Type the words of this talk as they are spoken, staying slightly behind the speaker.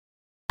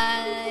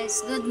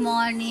guys, good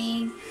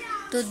morning.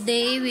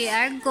 Today we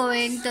are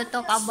going to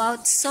talk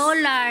about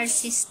solar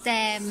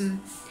system.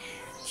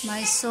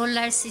 May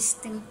solar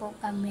system po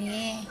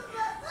kami.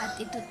 At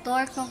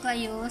itutur ko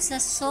kayo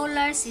sa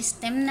solar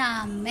system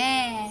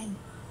namin.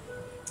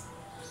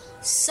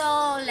 So,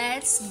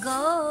 let's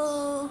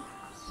go!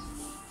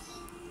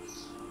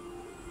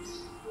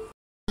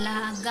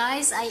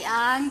 Guys, ay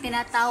ang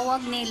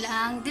tinatawag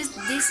nilang this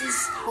is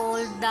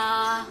called the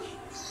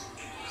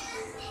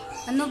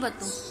ano ba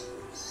to?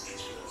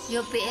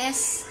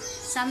 UPS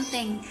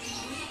something.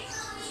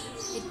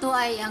 Ito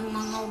ay ang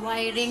mga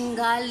wiring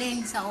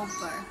galing sa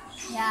upper.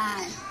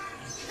 Yan.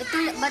 Ito,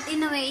 but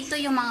anyway, ito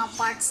yung mga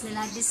parts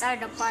nila. These are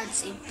the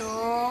parts.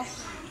 Ito.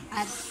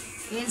 At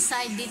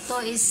inside dito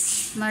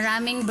is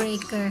maraming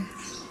breaker.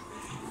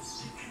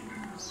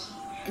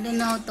 I don't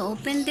know how to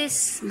open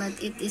this, but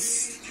it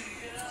is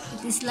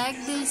like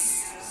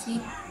this.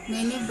 See,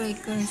 many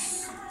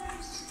breakers.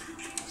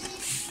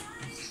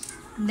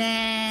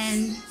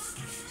 Then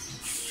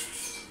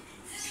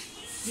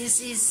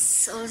this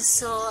is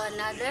also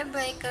another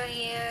breaker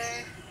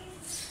here.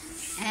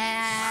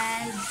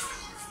 And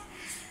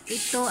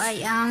ito ay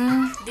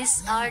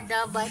these are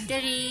the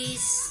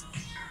batteries.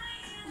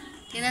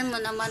 Tingnan mo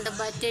naman the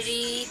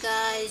battery,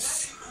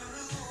 guys.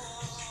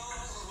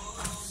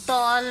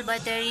 Tall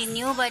battery,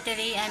 new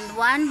battery, and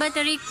one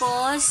battery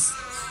costs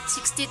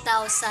 60,000.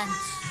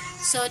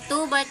 So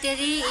 2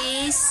 battery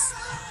is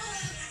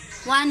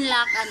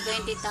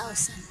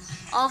 1,20,000.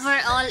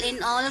 Overall,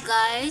 in all,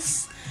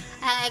 guys,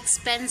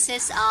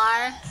 expenses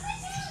are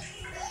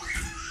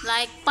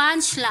like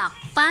punch luck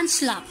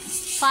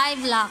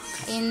 5 lakh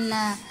in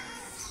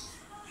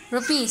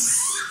rupees.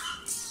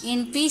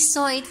 In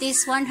peso, it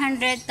is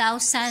 100,000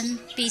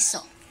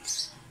 peso.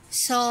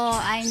 So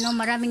I know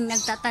maraming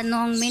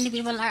nagtatanong, many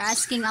people are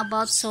asking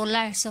about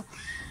solar. So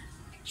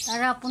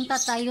tara, punta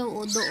tayo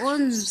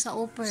doon sa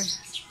upper.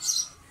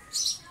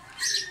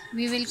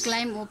 We will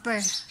climb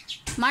upper.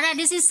 Mara,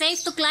 this is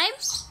safe to climb?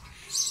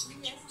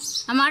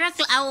 Amara,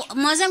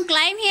 Muslim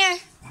climb here.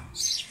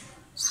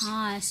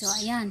 So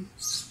ayan.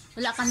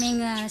 Wala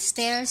kaming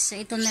stairs. So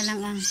ito na lang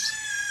ang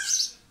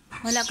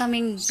wala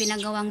kaming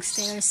pinagawang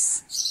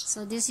stairs.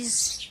 So this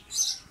is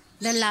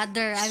the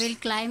ladder. I will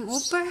climb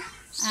upper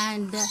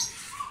and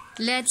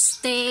let's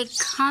take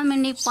how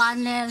many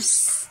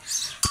panels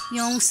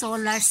yung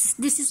solar.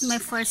 This is my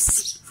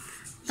first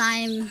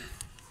time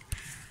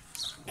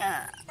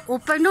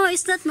upper. No,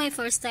 it's not my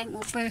first time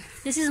upper.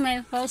 This is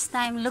my first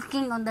time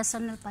looking on the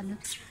solar panel.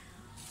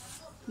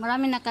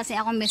 Marami na kasi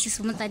akong beses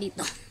pumunta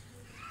dito.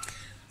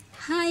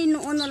 Hay,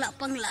 noon wala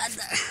pang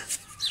ladder.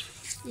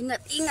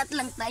 Ingat-ingat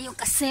lang tayo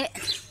kasi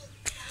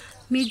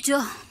medyo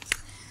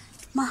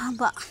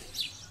mahaba.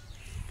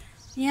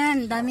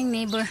 Yan, daming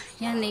neighbor.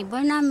 Yan,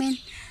 neighbor namin.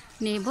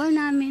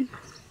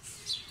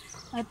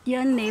 At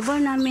yan, neighbor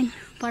namin.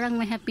 Parang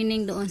may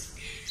happening doon.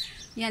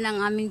 Yan ang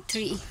aming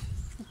tree.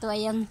 Ito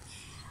ay ang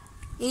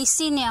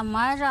AC ni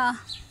Amara.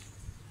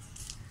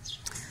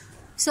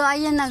 So,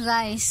 ayan na,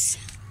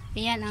 guys.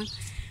 Ayan ang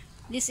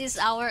this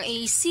is our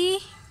AC.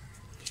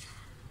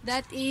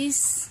 That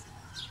is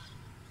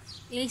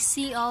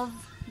AC of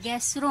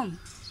guest room.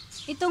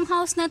 Itong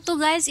house na to,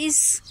 guys,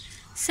 is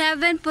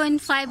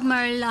 7.5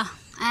 Merla.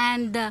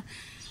 And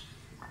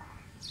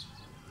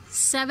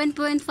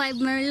 7.5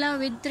 Merla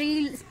with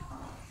 3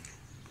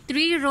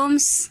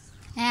 rooms,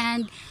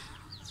 and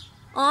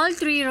all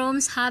 3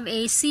 rooms have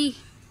AC,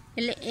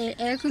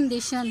 air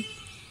condition,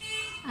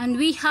 and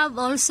we have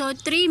also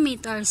 3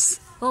 meters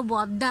of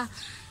WABDA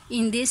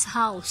in this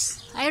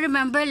house. I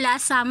remember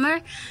last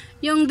summer,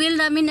 yung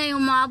bill namin ay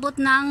umabot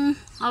ng,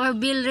 our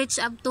bill reached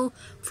up to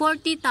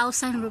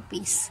 40,000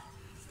 rupees.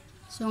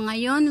 So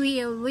ngayon we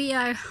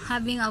are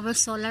having our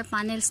solar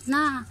panels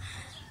na.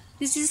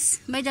 This is,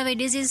 by the way,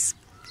 this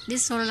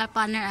solar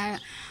panel are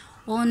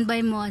owned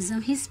by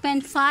Muslim. He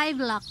spent 5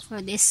 lakh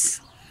for this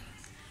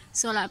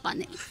solar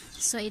panel.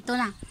 So ito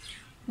na.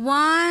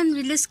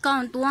 Let's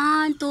count.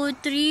 1, 2,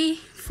 3,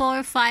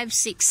 4, 5,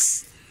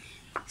 6.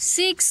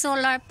 6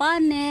 solar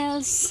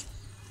panels.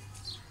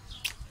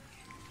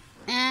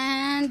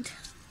 And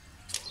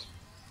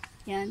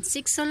yan,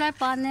 6 solar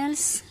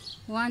panels.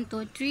 1,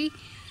 2, 3,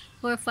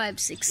 4, 5,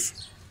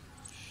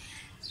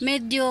 6.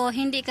 Medyo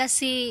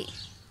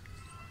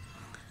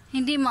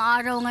hindi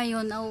maaraw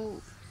ngayon.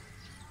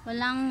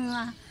 Walang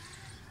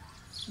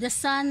the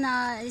sun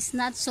is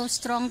not so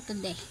strong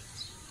today.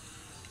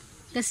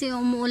 Kasi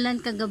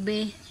umuulan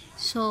kagabi.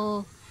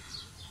 So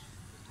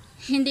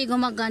hindi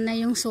gumagana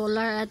yung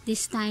solar at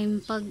this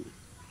time, pag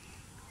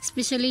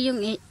especially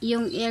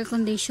yung air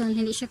condition,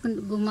 hindi siya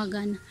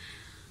gumagana.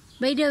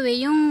 By the way,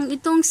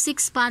 itong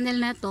 6 panel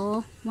na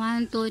to,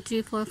 1,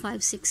 2, 3, 4,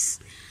 5,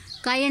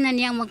 6, kaya na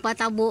niyang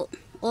magpatabo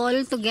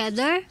all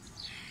together.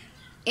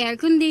 Air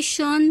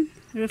condition,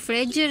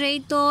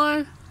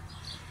 refrigerator,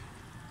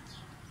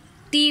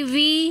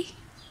 TV,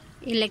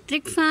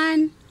 electric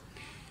fan,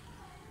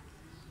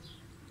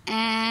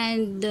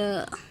 and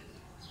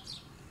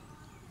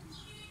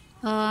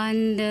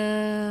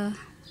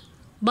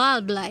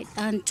bulb light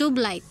and tube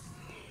light.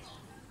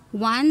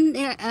 one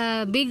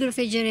big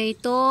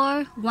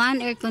refrigerator,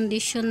 one air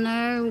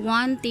conditioner,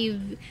 one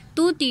TV,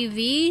 two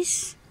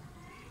TVs.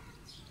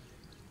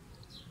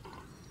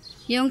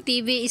 Yung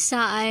TV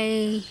isa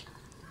ay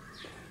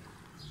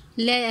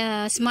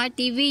smart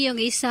TV, yung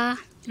isa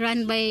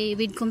run by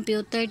with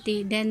computer,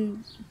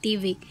 then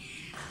TV.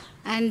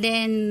 And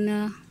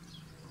then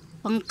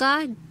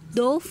pangka,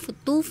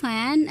 two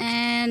fan,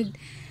 and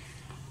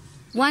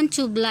one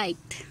tube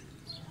light.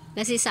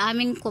 Kasi sa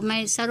amin,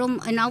 sa room,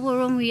 in our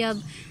room, we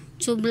have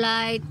tube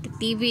light,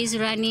 TV is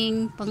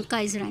running, pangka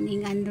is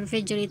running, and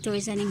refrigerator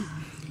is running.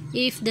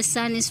 If the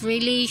sun is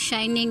really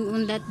shining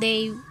on that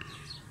day,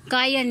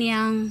 kaya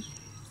niyang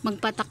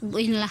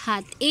magpatakbuhin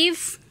lahat.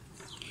 If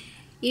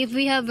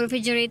we have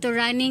refrigerator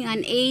running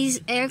and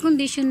air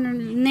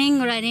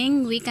conditioning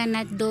running, we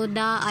cannot do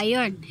the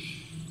iron.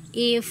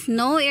 If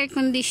no air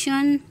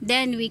condition,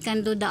 then we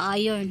can do the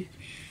iron.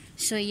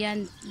 So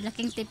yan,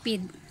 laking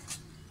tipid.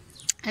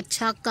 At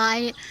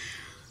saka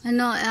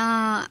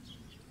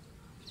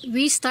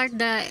we start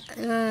the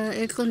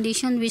air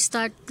condition, we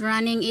start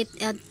running it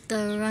at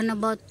around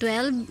about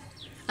 12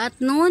 at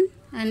noon,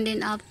 and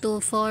then up to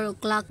 4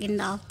 o'clock in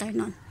the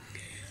afternoon.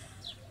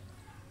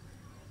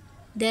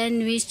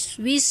 Then we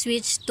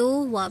switch to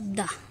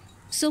WAPDA.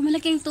 So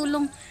malaking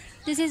tulong.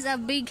 This is a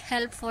big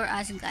help for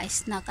us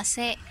guys, na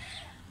kasi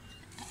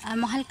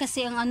mahal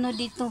kasi ang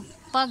dito.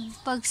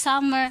 Pag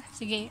summer,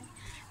 sige,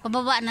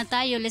 pababa na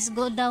tayo, let's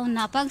go down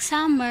na. Pag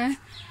summer,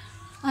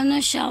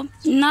 siya,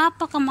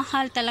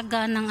 napakamahal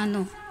talaga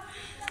ng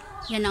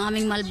yan ang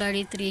aming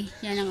mulberry tree,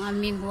 yan ang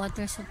aming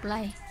water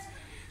supply.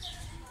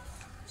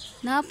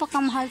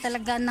 Napakamahal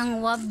talaga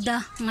ng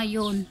WAPDA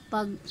ngayon.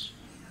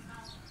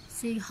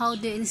 See how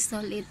they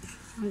install it.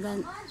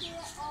 Hanggang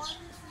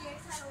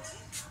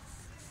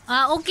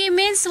okay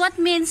means, what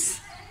means?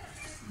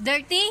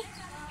 Dirty?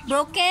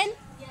 Broken?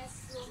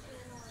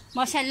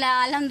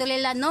 Mashallah,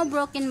 alhamdulillah, no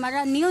broken,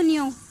 mara, new.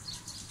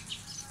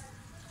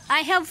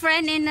 I have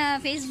friend in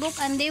Facebook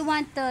and they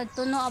want to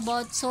know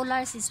about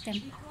solar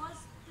system.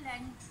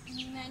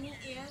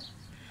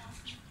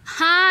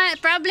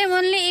 Problem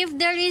only if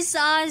there is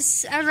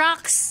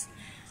rocks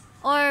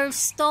or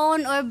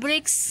stone or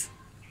bricks,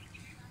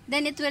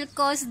 then it will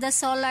cause the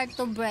solar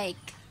to break.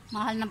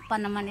 Mahal na pa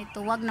naman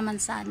ito, wag naman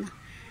sana.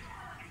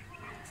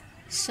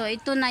 So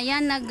ito na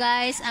yan na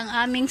guys, ang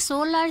aming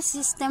solar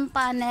system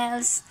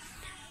panels.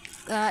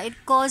 It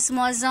costs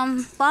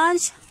Muslim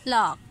punch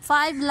lock,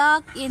 5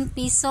 lock in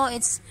piso,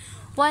 it's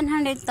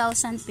 100,000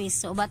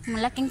 piso. But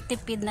malaking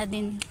tipid na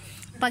din.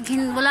 Pag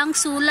walang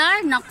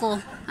solar,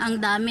 nako, ang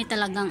dami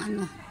talagang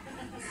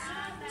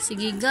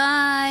Sige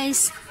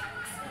guys,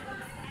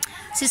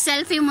 si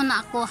selfie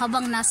muna ako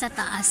habang nasa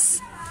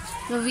taas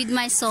with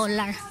my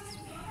solar.